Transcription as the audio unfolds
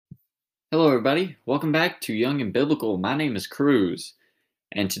Hello, everybody. Welcome back to Young and Biblical. My name is Cruz,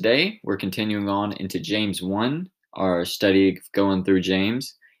 and today we're continuing on into James 1, our study going through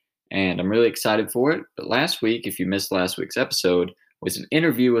James, and I'm really excited for it. But last week, if you missed last week's episode, was an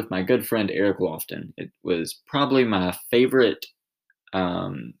interview with my good friend Eric Lofton. It was probably my favorite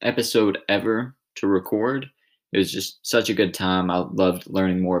episode ever to record. It was just such a good time. I loved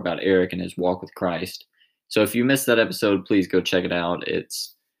learning more about Eric and his walk with Christ. So if you missed that episode, please go check it out.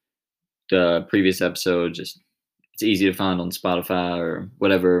 It's the previous episode. Just it's easy to find on Spotify or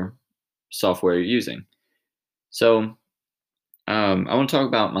whatever software you're using. So I want to talk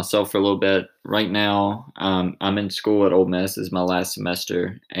about myself for a little bit. Right now, I'm in school at Ole Miss. This is my last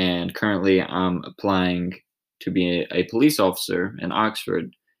semester, and currently I'm applying to be a police officer in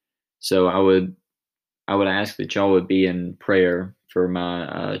Oxford. So I would ask that y'all would be in prayer for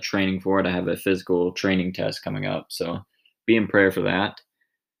my training for it. I have a physical training test coming up, so be in prayer for that.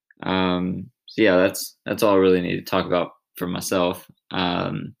 So yeah, that's all I really need to talk about for myself.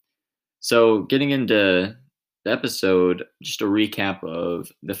 So getting into the episode, just a recap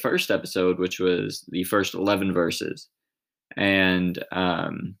of the first episode, which was the first 11 verses. And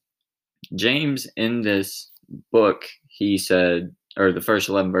James, in this book, he said, or the first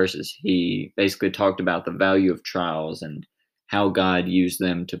 11 verses, he basically talked about the value of trials and how God used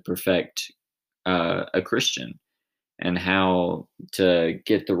them to perfect a Christian, and how to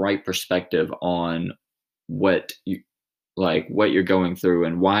get the right perspective on what you're going through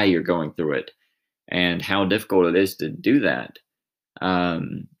and why you're going through it, and how difficult it is to do that.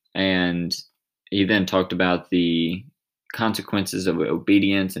 And he then talked about the consequences of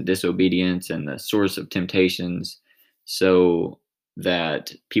obedience and disobedience and the source of temptations, so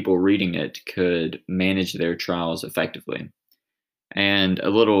that people reading it could manage their trials effectively. And a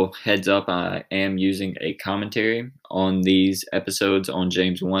little heads up, I am using a commentary on these episodes on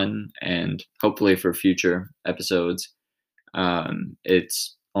James 1, and hopefully for future episodes.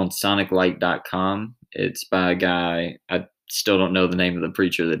 It's on soniclight.com. It's by a guy, I still don't know the name of the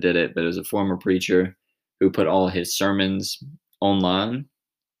preacher that did it, but it was a former preacher who put all his sermons online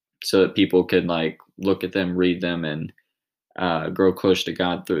so that people could look at them, read them, and grow close to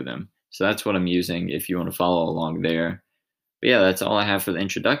God through them. So that's what I'm using if you want to follow along there. But yeah, that's all I have for the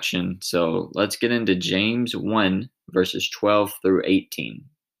introduction. So let's get into James 1, verses 12 through 18.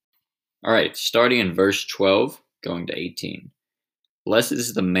 All right, starting in verse 12, going to 18. Blessed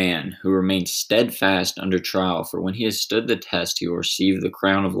is the man who remains steadfast under trial, for when he has stood the test, he will receive the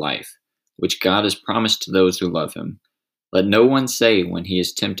crown of life, which God has promised to those who love him. Let no one say when he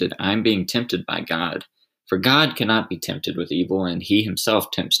is tempted, I am being tempted by God. For God cannot be tempted with evil, and he himself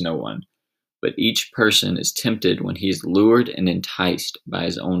tempts no one. But each person is tempted when he is lured and enticed by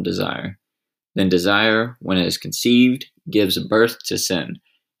his own desire. Then desire, when it is conceived, gives birth to sin,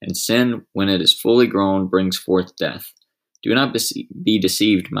 and sin, when it is fully grown, brings forth death. Do not be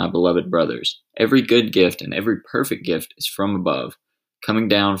deceived, my beloved brothers. Every good gift and every perfect gift is from above, coming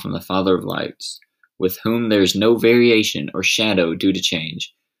down from the Father of lights, with whom there is no variation or shadow due to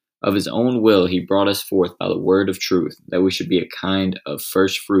change. Of his own will he brought us forth by the word of truth, that we should be a kind of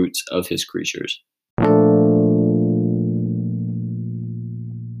first fruits of his creatures.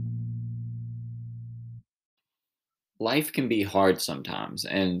 Life can be hard sometimes,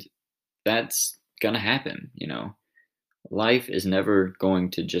 and that's gonna happen. Life is never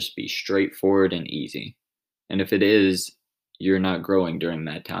going to just be straightforward and easy. And if it is, you're not growing during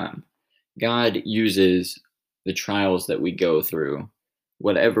that time. God uses the trials that we go through,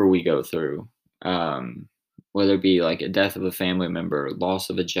 whatever we go through, whether it be like a death of a family member,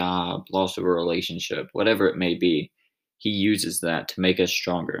 loss of a job, loss of a relationship, whatever it may be, he uses that to make us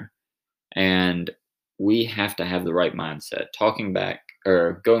stronger. And we have to have the right mindset. Going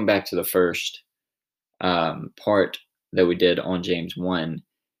back to the first part that we did on James 1,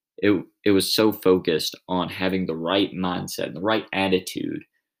 it was so focused on having the right mindset, the right attitude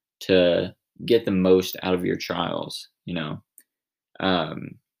to get the most out of your trials.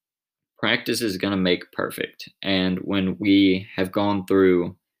 Um, Practice is going to make perfect. And when we have gone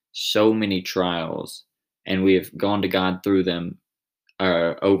through so many trials and we have gone to God through them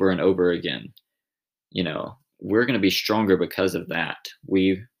over and over again, we're going to be stronger because of that.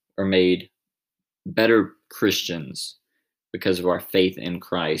 We are made better Christians because of our faith in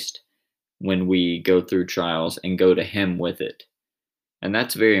Christ when we go through trials and go to Him with it. And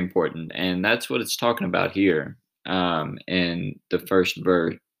that's very important. And that's what it's talking about here in the first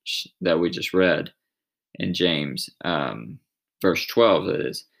verse that we just read in James, verse 12, that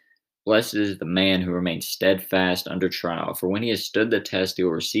is. Blessed is the man who remains steadfast under trial, for when he has stood the test, he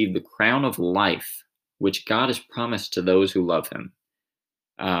will receive the crown of life, which God has promised to those who love him.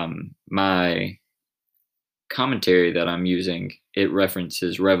 My commentary that I'm using, it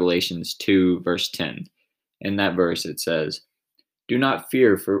references Revelations 2, verse 10. In that verse, it says, Do not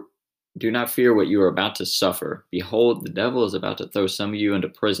fear for do not fear what you are about to suffer. Behold, the devil is about to throw some of you into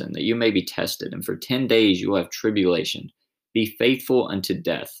prison, that you may be tested, and for 10 days you will have tribulation. Be faithful unto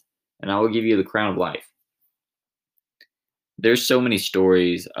death, and I will give you the crown of life. There's so many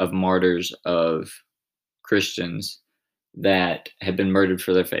stories of martyrs of Christians that had been murdered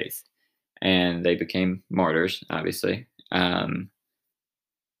for their faith, and they became martyrs, obviously.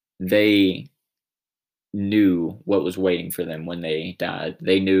 They knew what was waiting for them when they died.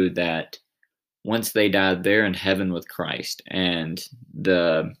 They knew that once they died, they're in heaven with Christ, and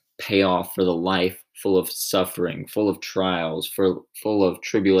the payoff for the life full of suffering, full of trials, full of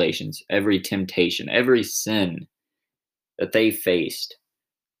tribulations, every temptation, every sin that they faced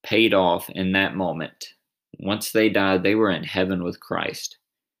paid off in that moment. Once they died, they were in heaven with Christ.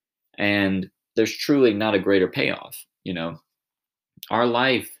 And there's truly not a greater payoff. Our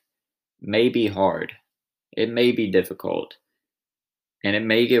life may be hard, it may be difficult, and it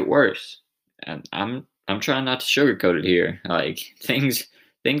may get worse. And I'm trying not to sugarcoat it here. Like things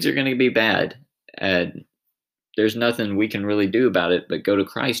are going to be bad, and there's nothing we can really do about it but go to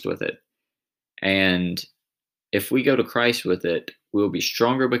Christ with it. And if we go to Christ with it, we'll be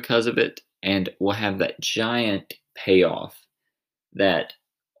stronger because of it, and we'll have that giant payoff, that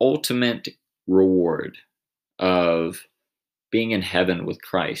ultimate reward of being in heaven with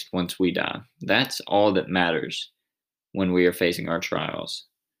Christ once we die. That's all that matters when we are facing our trials.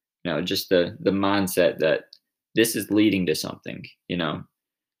 Just the mindset that this is leading to something.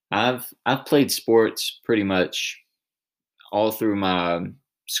 I've played sports pretty much all through my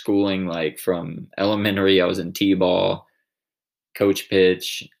schooling, like from elementary. I was in t-ball, coach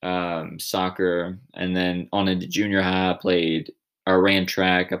pitch, soccer, and then on into junior high I ran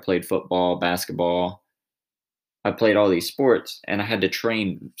track, I played football, basketball. I played all these sports, and I had to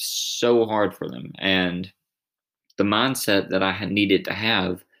train so hard for them. And the mindset that I had needed to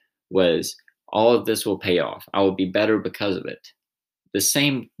have was, all of this will pay off. I will be better because of it. The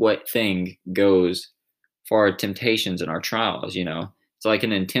same thing goes for our temptations and our trials. It's like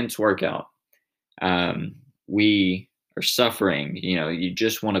an intense workout. We are suffering. You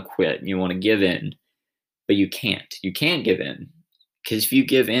just want to quit. You want to give in, but you can't. You can't give in, because if you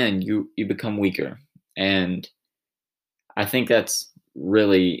give in, you become weaker. And I think that's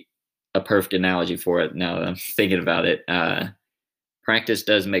really a perfect analogy for it. Now that I'm thinking about it, practice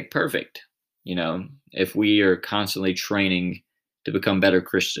does make perfect. If we are constantly training to become better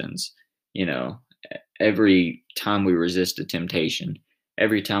Christians, every time we resist a temptation,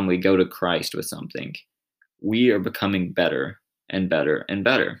 every time we go to Christ with something, we are becoming better and better and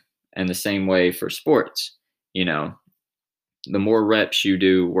better. And the same way for sports, the more reps you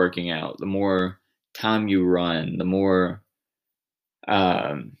do working out, the more time you run, the more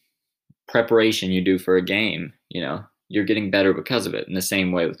preparation you do for a game, you're getting better because of it. In the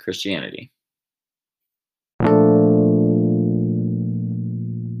same way with Christianity.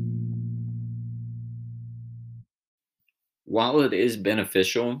 While it is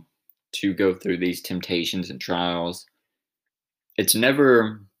beneficial to go through these temptations and trials, it's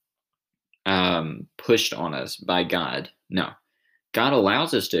never pushed on us by God. No, God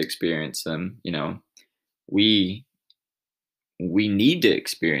allows us to experience them. We need to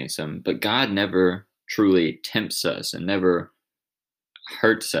experience them, but God never truly tempts us and never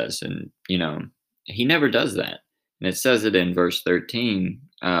hurts us, and He never does that. And it says it in verse 13.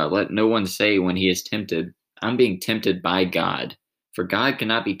 Let no one say when he is tempted, I'm being tempted by God. For God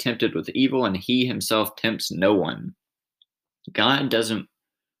cannot be tempted with evil, and He Himself tempts no one. God doesn't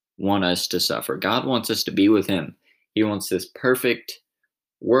want us to suffer. God wants us to be with Him. He wants this perfect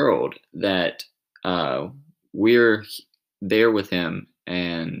world that we're there with Him,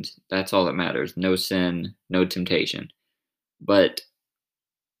 and that's all that matters. No sin, no temptation. But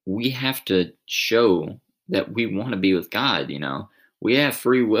we have to show that we want to be with God. We have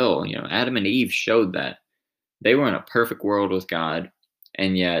free will. Adam and Eve showed that they were in a perfect world with God,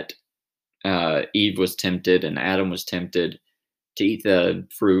 and yet Eve was tempted and Adam was tempted to eat the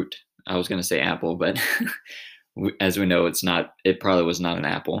fruit. I was going to say apple, but as we know, it's not. It probably was not an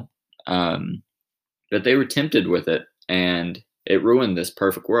apple. But they were tempted with it, and it ruined this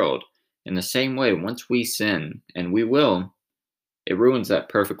perfect world. In the same way, once we sin, and we will, it ruins that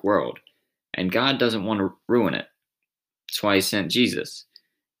perfect world. And God doesn't want to ruin it. That's why He sent Jesus.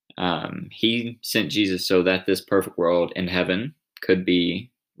 He sent Jesus so that this perfect world in heaven could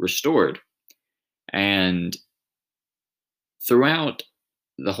be restored. And throughout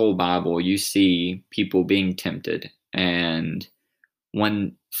the whole Bible, you see people being tempted. And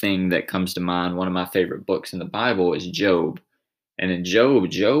one thing that comes to mind, one of my favorite books in the Bible is Job. And in Job,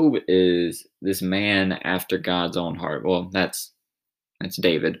 Job is this man after God's own heart. Well, that's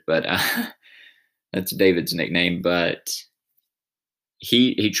David, but that's David's nickname. But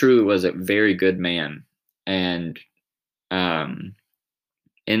he truly was a very good man. And um,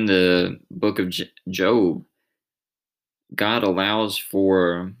 in the book of Job, God allows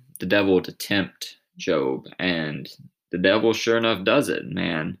for the devil to tempt Job, and the devil, sure enough, does it.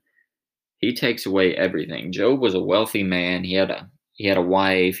 Man, he takes away everything. Job was a wealthy man. He had a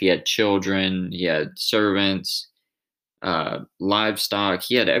wife. He had children. He had servants, livestock.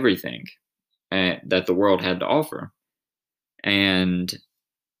 He had everything that the world had to offer. And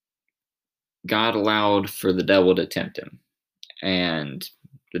God allowed for the devil to tempt him. And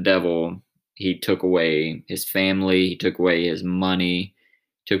the devil, he took away his family, he took away his money,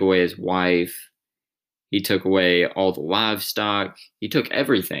 took away his wife, he took away all the livestock, he took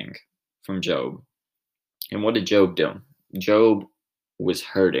everything from Job. And what did Job do? Job was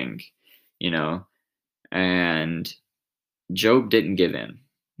hurting, you know, and Job didn't give in,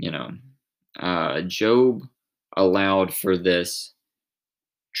 you know. Job allowed for this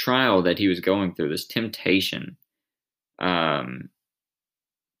trial that he was going through, this temptation, um,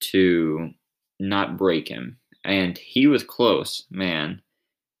 to not break him. And he was close, man.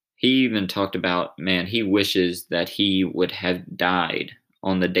 He even talked about, man, he wishes that he would have died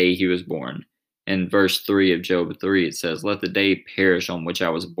on the day he was born. In verse 3 of Job 3, it says, "Let the day perish on which I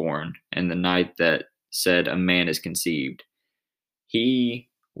was born, and the night that said a man is conceived." He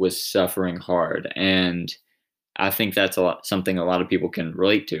was suffering hard. And I think that's something a lot of people can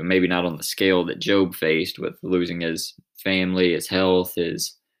relate to. Maybe not on the scale that Job faced with losing his family, his health,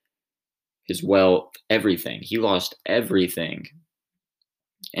 his wealth, everything. He lost everything,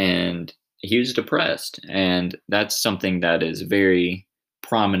 and he was depressed. And that's something that is very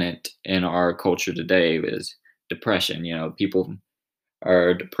prominent in our culture today is depression. You know, people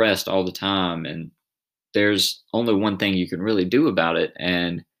are depressed all the time, and there's only one thing you can really do about it,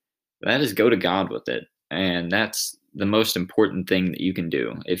 and that is go to God with it. And that's the most important thing that you can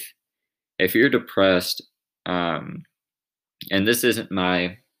do. If you're depressed, and this isn't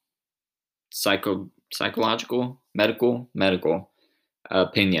my psychological, medical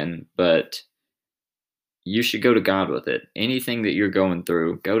opinion, but you should go to God with it. Anything that you're going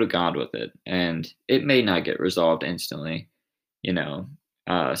through, go to God with it. And it may not get resolved instantly. You know,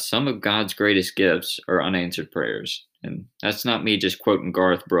 some of God's greatest gifts are unanswered prayers. And that's not me just quoting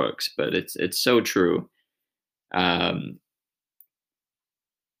Garth Brooks, but it's so true. Um,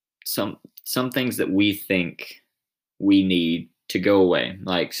 some things that we think we need to go away,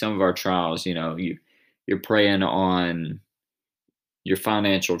 like some of our trials, you know, you're praying on your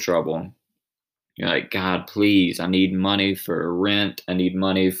financial trouble. You're like, God, please, I need money for rent. I need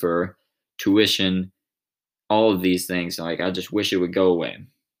money for tuition. All of these things. Like, I just wish it would go away.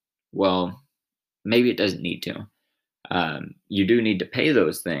 Well, maybe it doesn't need to. You do need to pay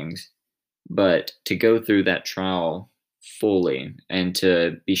those things, but to go through that trial fully and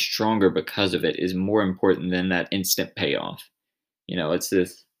to be stronger because of it is more important than that instant payoff. You know, it's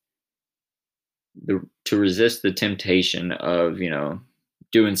to resist the temptation of, you know,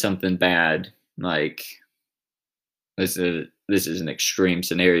 doing something bad. Like, this is an extreme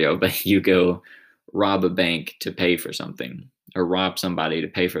scenario, but you go rob a bank to pay for something, or rob somebody to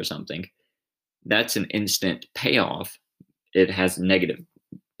pay for something. That's an instant payoff. It has negative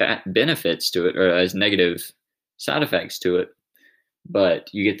benefits to it, or has negative side effects to it, but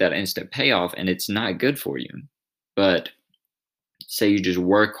you get that instant payoff and it's not good for you. But say you just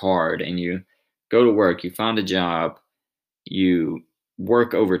work hard and you go to work, you find a job, you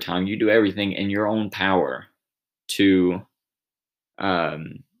work overtime, you do everything in your own power to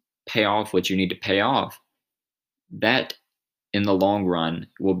pay off what you need to pay off. That in the long run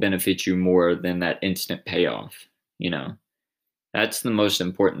will benefit you more than that instant payoff. You know, that's the most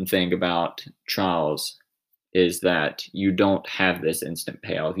important thing about trials, is that you don't have this instant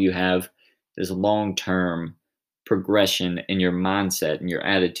payoff. You have this long-term progression in your mindset and your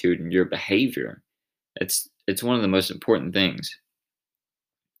attitude and your behavior. It's one of the most important things.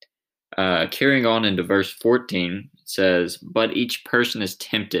 Carrying on into verse 14, it says, "But each person is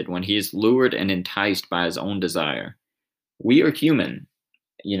tempted when he is lured and enticed by his own desire." We are human.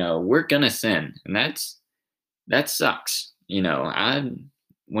 You know, we're gonna sin, and that sucks. You know,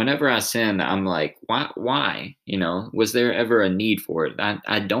 whenever I sin, I'm like, why? You know, was there ever a need for it?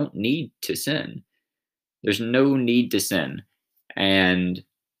 I don't need to sin. There's no need to sin. And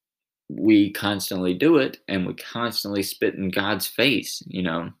we constantly do it, and we constantly spit in God's face, you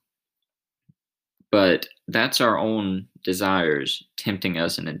know. But that's our own desires tempting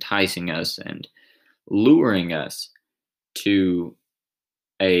us and enticing us and luring us to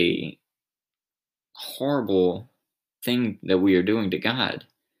a horrible thing that we are doing to God.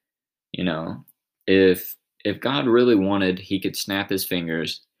 You know, if God really wanted, he could snap his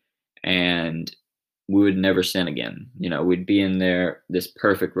fingers and we would never sin again. We'd be in this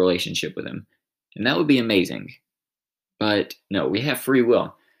perfect relationship with him. And that would be amazing. But no, we have free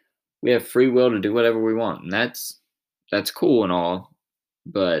will. We have free will to do whatever we want. And that's cool and all,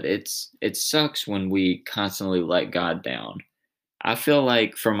 but it sucks when we constantly let God down. I feel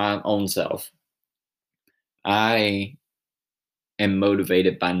like for my own self, I am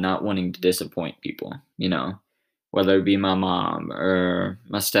motivated by not wanting to disappoint people, whether it be my mom or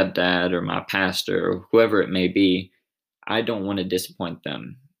my stepdad or my pastor or whoever it may be. I don't want to disappoint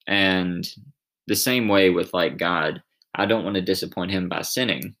them. And the same way with like God, I don't want to disappoint him by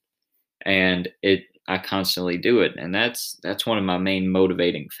sinning. And I constantly do it. And that's one of my main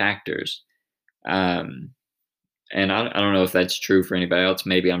motivating factors. Um, and I don't know if that's true for anybody else.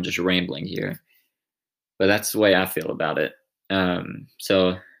 Maybe I'm just rambling here, but that's the way I feel about it.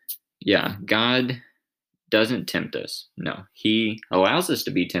 So yeah, God doesn't tempt us. No, he allows us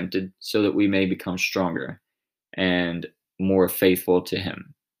to be tempted so that we may become stronger and more faithful to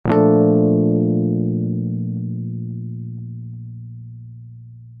him.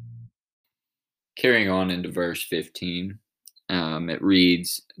 Carrying on into verse 15, it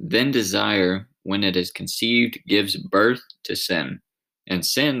reads, Then desire, when it is conceived, gives birth to sin, and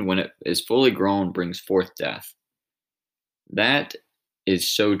sin, when it is fully grown, brings forth death. That is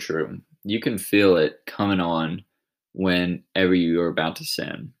so true. You can feel it coming on whenever you are about to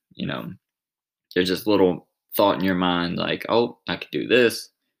sin. There's this little thought in your mind like, oh, I could do this.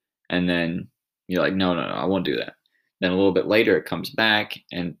 And then you're like, no, I won't do that. Then a little bit later, it comes back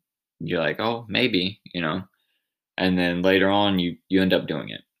and you're like, oh, maybe, and then later on you end up doing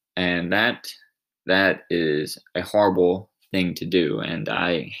it. And that is a horrible thing to do. And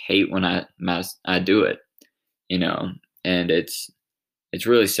I hate when I do it, and it's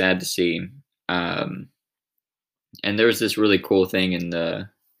really sad to see. And there was this really cool thing in the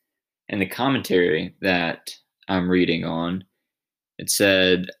commentary that I'm reading on. It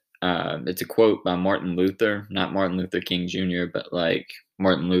said, it's a quote by Martin Luther, not Martin Luther King Jr., but like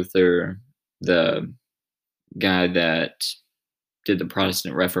Martin Luther, the guy that did the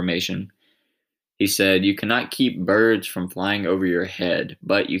Protestant Reformation. He said, You cannot keep birds from flying over your head,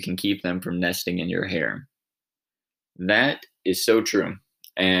 but you can keep them from nesting in your hair. That is so true.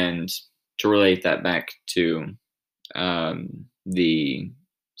 And to relate that back to the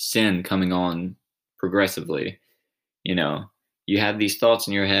sin coming on progressively, you have these thoughts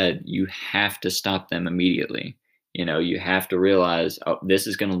in your head, you have to stop them immediately. You have to realize, oh, this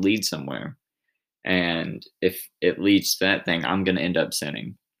is going to lead somewhere. And if it leads to that thing, I'm going to end up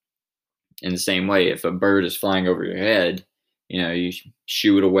sinning. In the same way, if a bird is flying over your head, you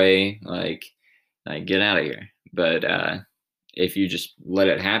shoo it away, like get out of here. But if you just let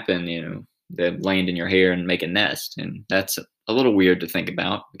it happen, they land in your hair and make a nest. And that's a little weird to think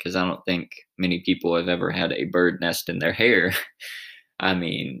about because I don't think many people have ever had a bird nest in their hair. I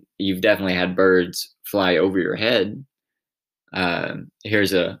mean, you've definitely had birds fly over your head.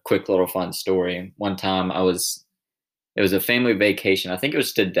 Here's a quick little fun story. One time it was a family vacation. I think it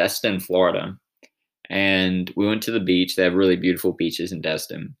was to Destin, Florida. And we went to the beach. They have really beautiful beaches in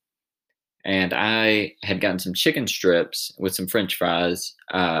Destin. And I had gotten some chicken strips with some French fries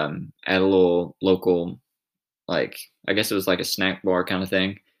at a little local, like, I guess it was like a snack bar kind of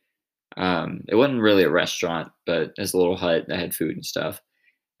thing. It wasn't really a restaurant, but it was a little hut that had food and stuff.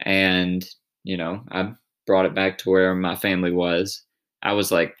 And, I brought it back to where my family was. I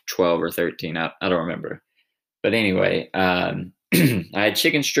was like 12 or 13. I don't remember. But anyway, I had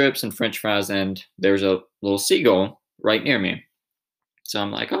chicken strips and French fries, and there was a little seagull right near me. So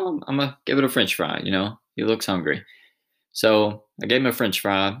I'm like, oh, I'm going to give it a French fry. He looks hungry. So I gave him a French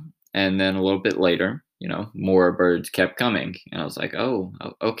fry. And then a little bit later, more birds kept coming. And I was like, oh,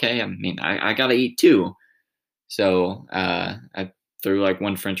 okay. I mean, I got to eat too. So I threw like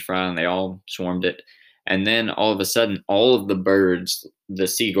one French fry and they all swarmed it. And then all of a sudden, all of the birds, the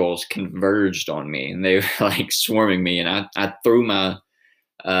seagulls, converged on me and they were like swarming me. And I threw my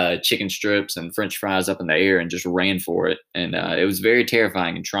chicken strips and French fries up in the air and just ran for it. And it was very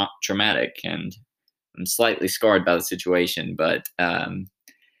terrifying and traumatic. And I'm slightly scarred by the situation, but I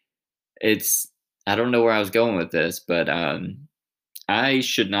don't know where I was going with this, but I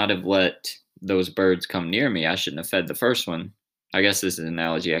should not have let those birds come near me. I shouldn't have fed the first one. I guess this is an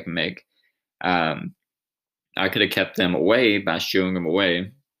analogy I can make. I could have kept them away by shooing them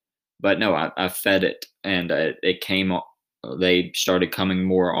away, But no, I fed it, and it came. They started coming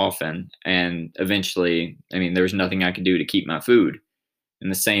more often, and eventually, I mean, there was nothing I could do to keep my food. In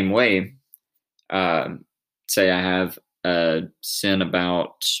the same way, um, say I have a sin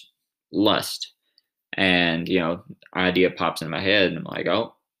about lust, and idea pops in my head, and I'm like,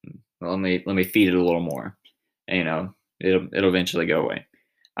 oh, well, let me feed it a little more, and, it'll eventually go away.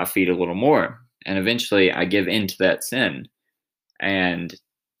 I feed a little more, and eventually I give in to that sin. And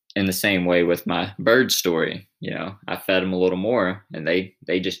in the same way with my bird story, I fed them a little more, and they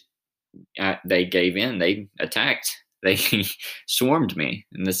just they gave in, they attacked, they swarmed me.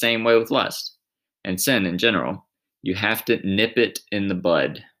 In the same way with lust and sin in general, you have to nip it in the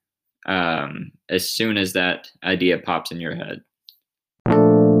bud as soon as that idea pops in your head.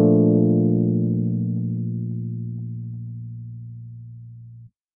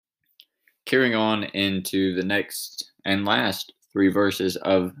 Carrying on into the next and last three verses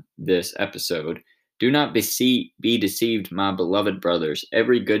of this episode. Do not be deceived, my beloved brothers.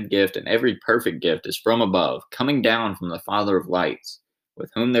 Every good gift and every perfect gift is from above, coming down from the Father of lights,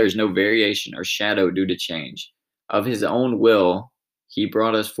 with whom there is no variation or shadow due to change. Of his own will, he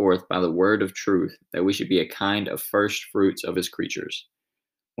brought us forth by the word of truth, that we should be a kind of first fruits of his creatures.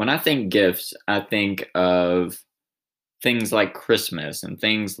 When I think gifts, I think of things like Christmas and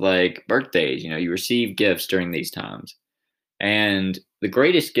things like birthdays. You receive gifts during these times. And the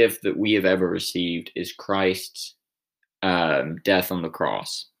greatest gift that we have ever received is Christ's death on the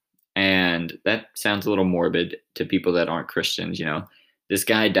cross. And that sounds a little morbid to people that aren't Christians. This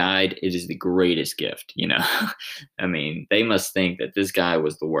guy died. It is the greatest gift. I mean, they must think that this guy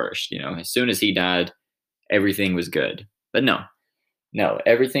was the worst. As soon as he died, everything was good. But no,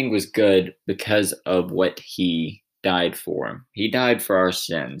 everything was good because of what he died for. He died for our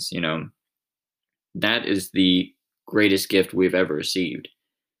sins. That is the greatest gift we've ever received.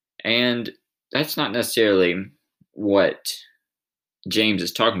 And that's not necessarily what James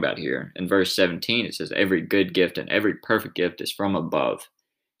is talking about here. In verse 17, it says, every good gift and every perfect gift is from above.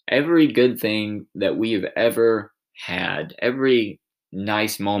 Every good thing that we have ever had, every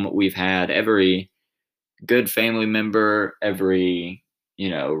nice moment we've had, every good family member, every,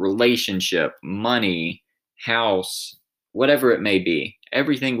 relationship, money, house, whatever it may be,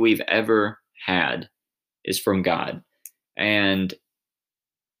 everything we've ever had is from God. And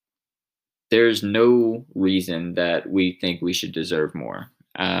there's no reason that we think we should deserve more.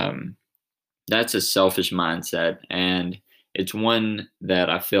 That's a selfish mindset, and it's one that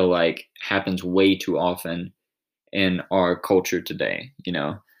I feel like happens way too often in our culture today.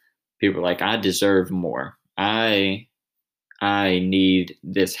 People are like, I deserve more. I need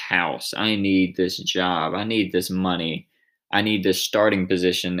this house. I need this job. I need this money. I need this starting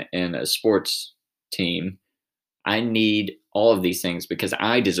position in a sports team. I need all of these things because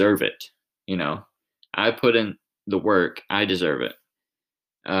I deserve it. I put in the work. I deserve it.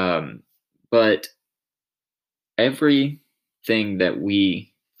 But everything that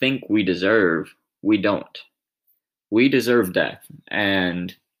we think we deserve, we don't. We deserve death.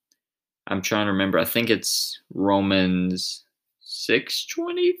 And I'm trying to remember. I think it's Romans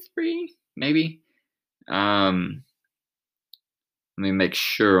 6:23, maybe. Let me make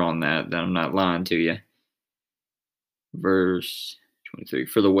sure on that I'm not lying to you. Verse 23.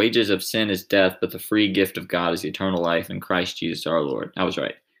 For the wages of sin is death, but the free gift of God is eternal life in Christ Jesus our Lord. I was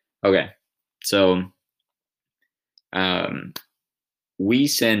right. Okay. So we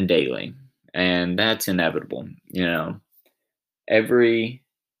sin daily, and that's inevitable. Every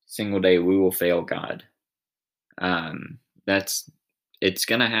single day we will fail God. It's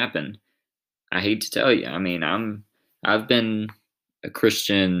gonna happen. I hate to tell you. I mean, I've been a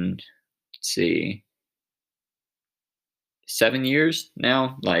Christian, let's see, 7 years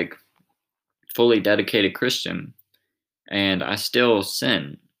now, like fully dedicated Christian, and I still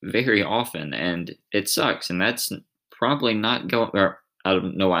sin very often, and it sucks. And that's probably not going, or I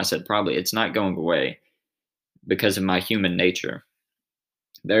don't know why I said probably, it's not going away because of my human nature.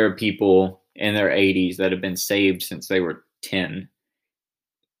 There are people in their 80s that have been saved since they were 10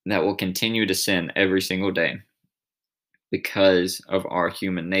 that will continue to sin every single day because of our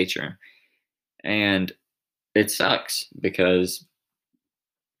human nature. And it sucks because,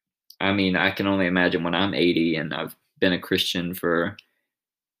 I mean, I can only imagine when I'm 80 and I've been a Christian for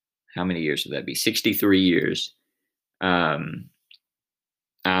how many years would that be? 63 years.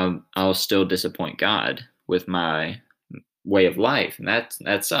 I'll still disappoint God with my way of life, and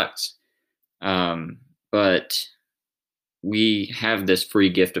that sucks. But we have this free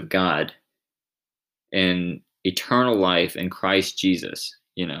gift of God and eternal life in Christ Jesus,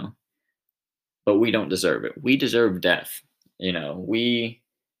 but we don't deserve it. We deserve death. We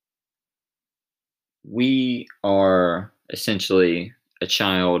we are essentially a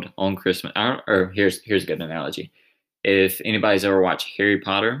child on Christmas. Or here's a good analogy. If anybody's ever watched Harry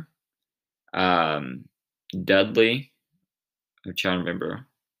Potter, um, Dudley, I'm trying to remember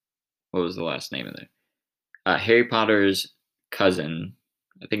what was the last name of it. Harry Potter's cousin,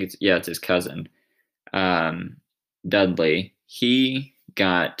 I think it's his cousin, um, Dudley. He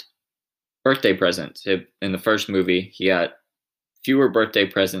got birthday presents. In the first movie, he got fewer birthday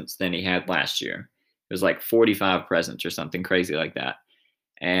presents than he had last year. It was like 45 presents or something crazy like that.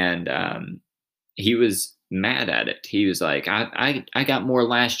 And he was mad at it. He was like, I got more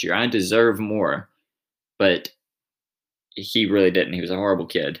last year. I deserve more. But he really didn't. He was a horrible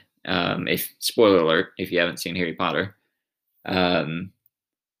kid. If spoiler alert, if you haven't seen Harry Potter. Um,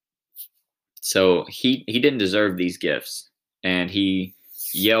 so he didn't deserve these gifts. And he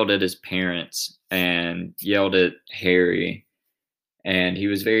yelled at his parents and yelled at Harry, and he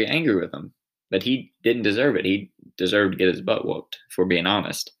was very angry with them. But he didn't deserve it. He deserved to get his butt whooped, for being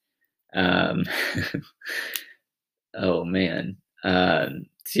honest. Um, oh man. So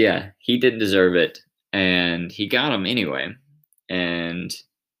yeah, he didn't deserve it, and he got him anyway. And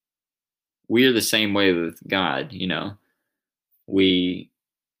we're the same way with God. We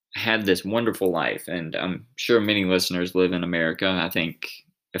had this wonderful life, and I'm sure many listeners live in America. I think,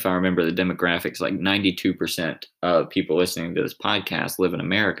 if I remember the demographics, like 92% of people listening to this podcast live in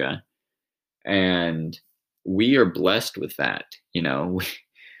America, and we are blessed with that.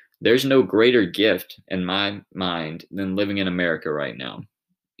 There's no greater gift in my mind than living in America right now.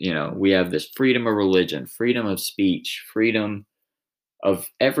 We have this freedom of religion, freedom of speech, freedom of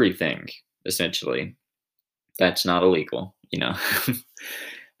everything, essentially. That's not illegal.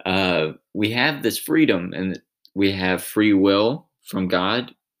 We have this freedom, and we have free will from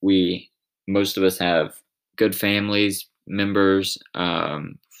God. Most of us have good families, members,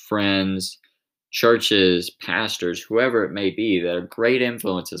 friends, churches, pastors, whoever it may be, that are great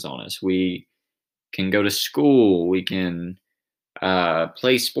influences on us. We can go to school. We can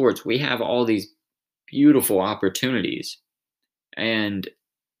play sports. We have all these beautiful opportunities. And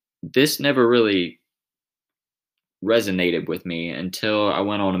this never really resonated with me until I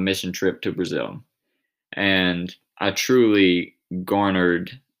went on a mission trip to Brazil. And I truly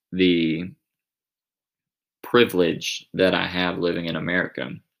garnered the privilege that I have living in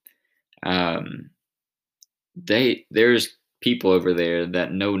America. Um, there's people over there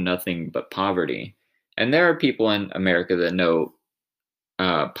that know nothing but poverty, and there are people in America that know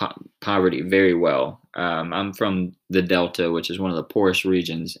poverty very well. I'm from the Delta, which is one of the poorest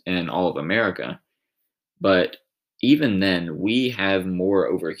regions in all of America, but even then, we have more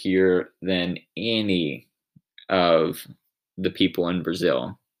over here than any of the people in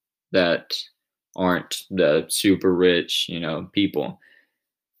Brazil that aren't the super rich, people.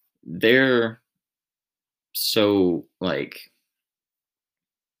 They're so like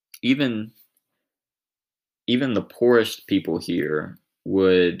even even the poorest people here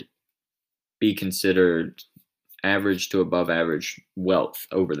would be considered average to above average wealth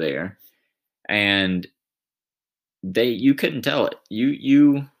over there. And you couldn't tell it.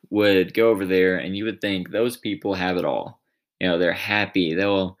 You would go over there and you would think those people have it all. They're happy.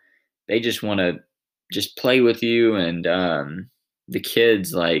 They just want to just play with you. And the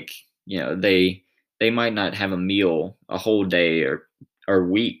kids, like, they might not have a meal a whole day or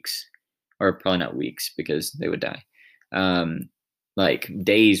weeks, or probably not weeks because they would die. Like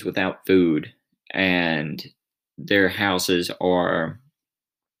days without food, and their houses are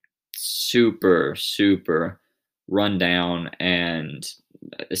super, super run down and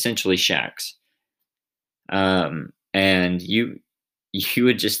essentially shacks. And you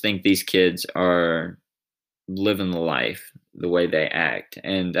would just think these kids are living the life the way they act,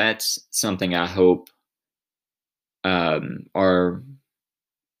 and that's something I hope our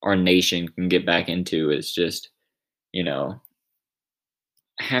nation can get back into, is just you know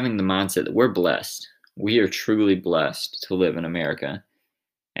having the mindset that we're blessed. We are truly blessed to live in America,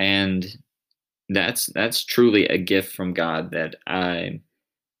 and that's truly a gift from God that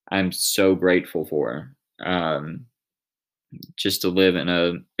I'm so grateful for. Just to live in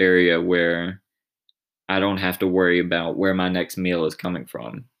a area where I don't have to worry about where my next meal is coming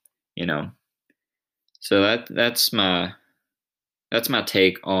from, you know. So that's my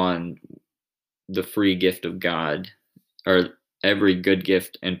take on the free gift of God, or every good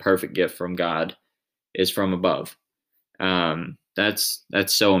gift and perfect gift from God is from above. That's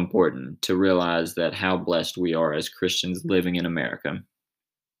so important to realize, that how blessed we are as Christians living in America.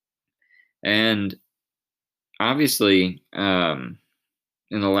 And obviously, in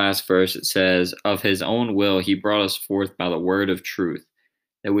the last verse, it says, "Of his own will, he brought us forth by the word of truth,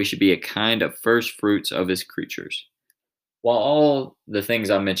 that we should be a kind of first fruits of his creatures. While all the things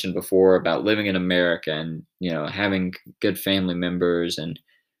I mentioned before about living in America and, having good family members and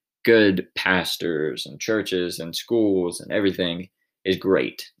good pastors and churches and schools and everything is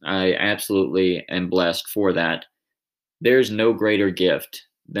great. I absolutely am blessed for that. There's no greater gift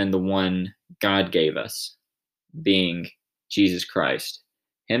than the one God gave us, being Jesus Christ.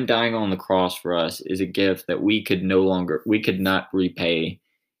 Him dying on the cross for us is a gift that we could not repay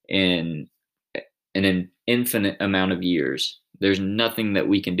in an infinite amount of years. There's nothing that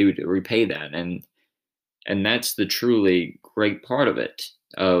we can do to repay that. And that's the truly great part of it,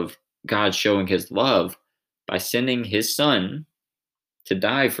 of God showing his love by sending his son to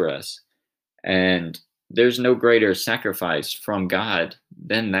die for us. And there's no greater sacrifice from God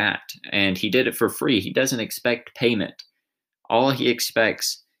than that. And he did it for free. He doesn't expect payment. All he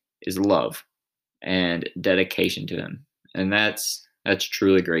expects is love and dedication to him. And that's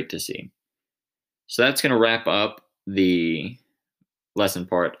truly great to see. So that's going to wrap up the lesson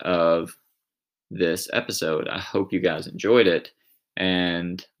part of this episode. I hope you guys enjoyed it.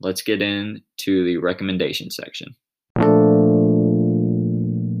 And let's get into the recommendation section.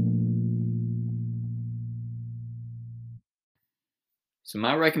 So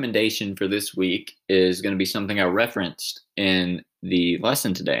my recommendation for this week is going to be something I referenced in the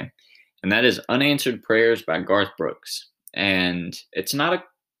lesson today, and that is Unanswered Prayers by Garth Brooks. And it's not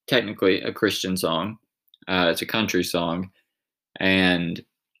technically a Christian song. It's a country song. And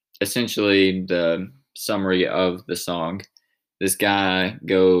essentially the summary of the song, this guy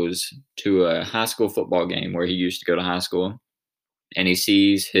goes to a high school football game where he used to go to high school, and he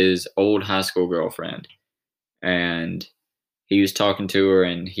sees his old high school girlfriend. And he was talking to her,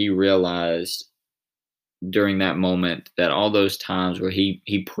 and he realized during that moment that all those times where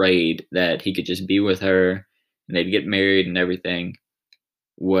he prayed that he could just be with her and they'd get married and everything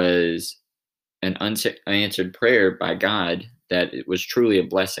was an unanswered prayer by God, that it was truly a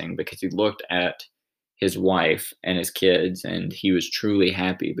blessing, because he looked at his wife and his kids and he was truly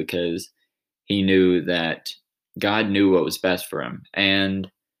happy because he knew that God knew what was best for him.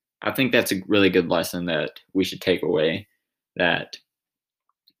 And I think that's a really good lesson that we should take away, that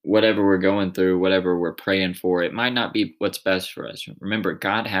whatever we're going through, whatever we're praying for, it might not be what's best for us. Remember,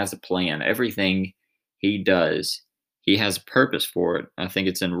 God has a plan. Everything he does, he has a purpose for it. I think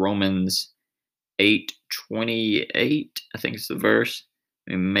it's in Romans 8:28, I think it's the verse.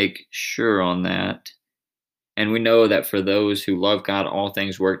 Let me make sure on that. And we know that for those who love God, all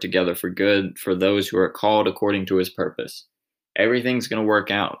things work together for good, for those who are called according to his purpose. Everything's going to work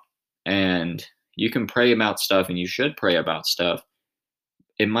out. And you can pray about stuff, and you should pray about stuff.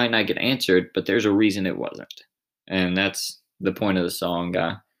 It might not get answered, but there's a reason it wasn't. And that's the point of the song.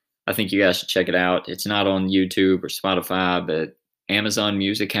 I think you guys should check it out. It's not on YouTube or Spotify, but Amazon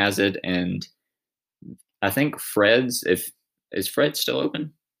Music has it. And I think Fred's, is Fred still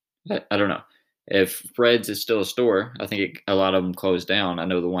open? I don't know. If Fred's is still a store, I think a lot of them closed down. I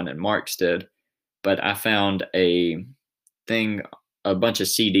know the one at Mark's did. But I found a bunch of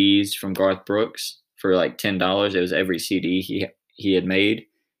CDs from Garth Brooks for like $10. It was every CD he had made,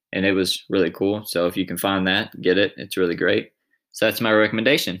 and it was really cool. So if you can find that, get it. It's really great. So that's my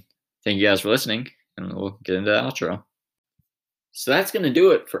recommendation. Thank you guys for listening, and we'll get into the outro. So that's going to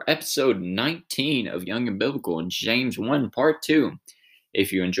do it for episode 19 of Young and Biblical and James 1 Part 2.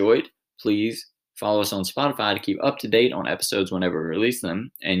 If you enjoyed, please follow us on Spotify to keep up to date on episodes whenever we release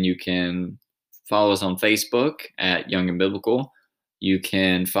them. And you can follow us on Facebook at Young and Biblical. You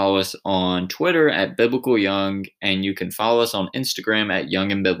can follow us on Twitter at Biblical Young, and you can follow us on Instagram at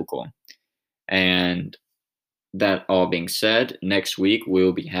Young and Biblical. And that all being said, next week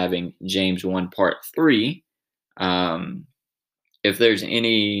we'll be having James 1 Part 3. If there's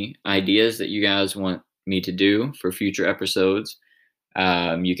any ideas that you guys want me to do for future episodes,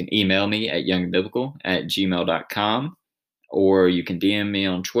 you can email me at youngandbiblical@gmail.com, or you can DM me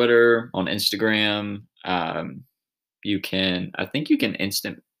on Twitter, on Instagram. I think you can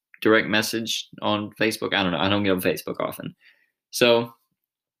instant direct message on Facebook. I don't know. I don't get on Facebook often. So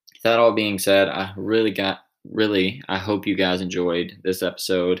that all being said, I hope you guys enjoyed this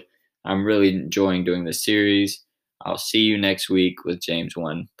episode. I'm really enjoying doing this series. I'll see you next week with James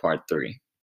 1 Part 3.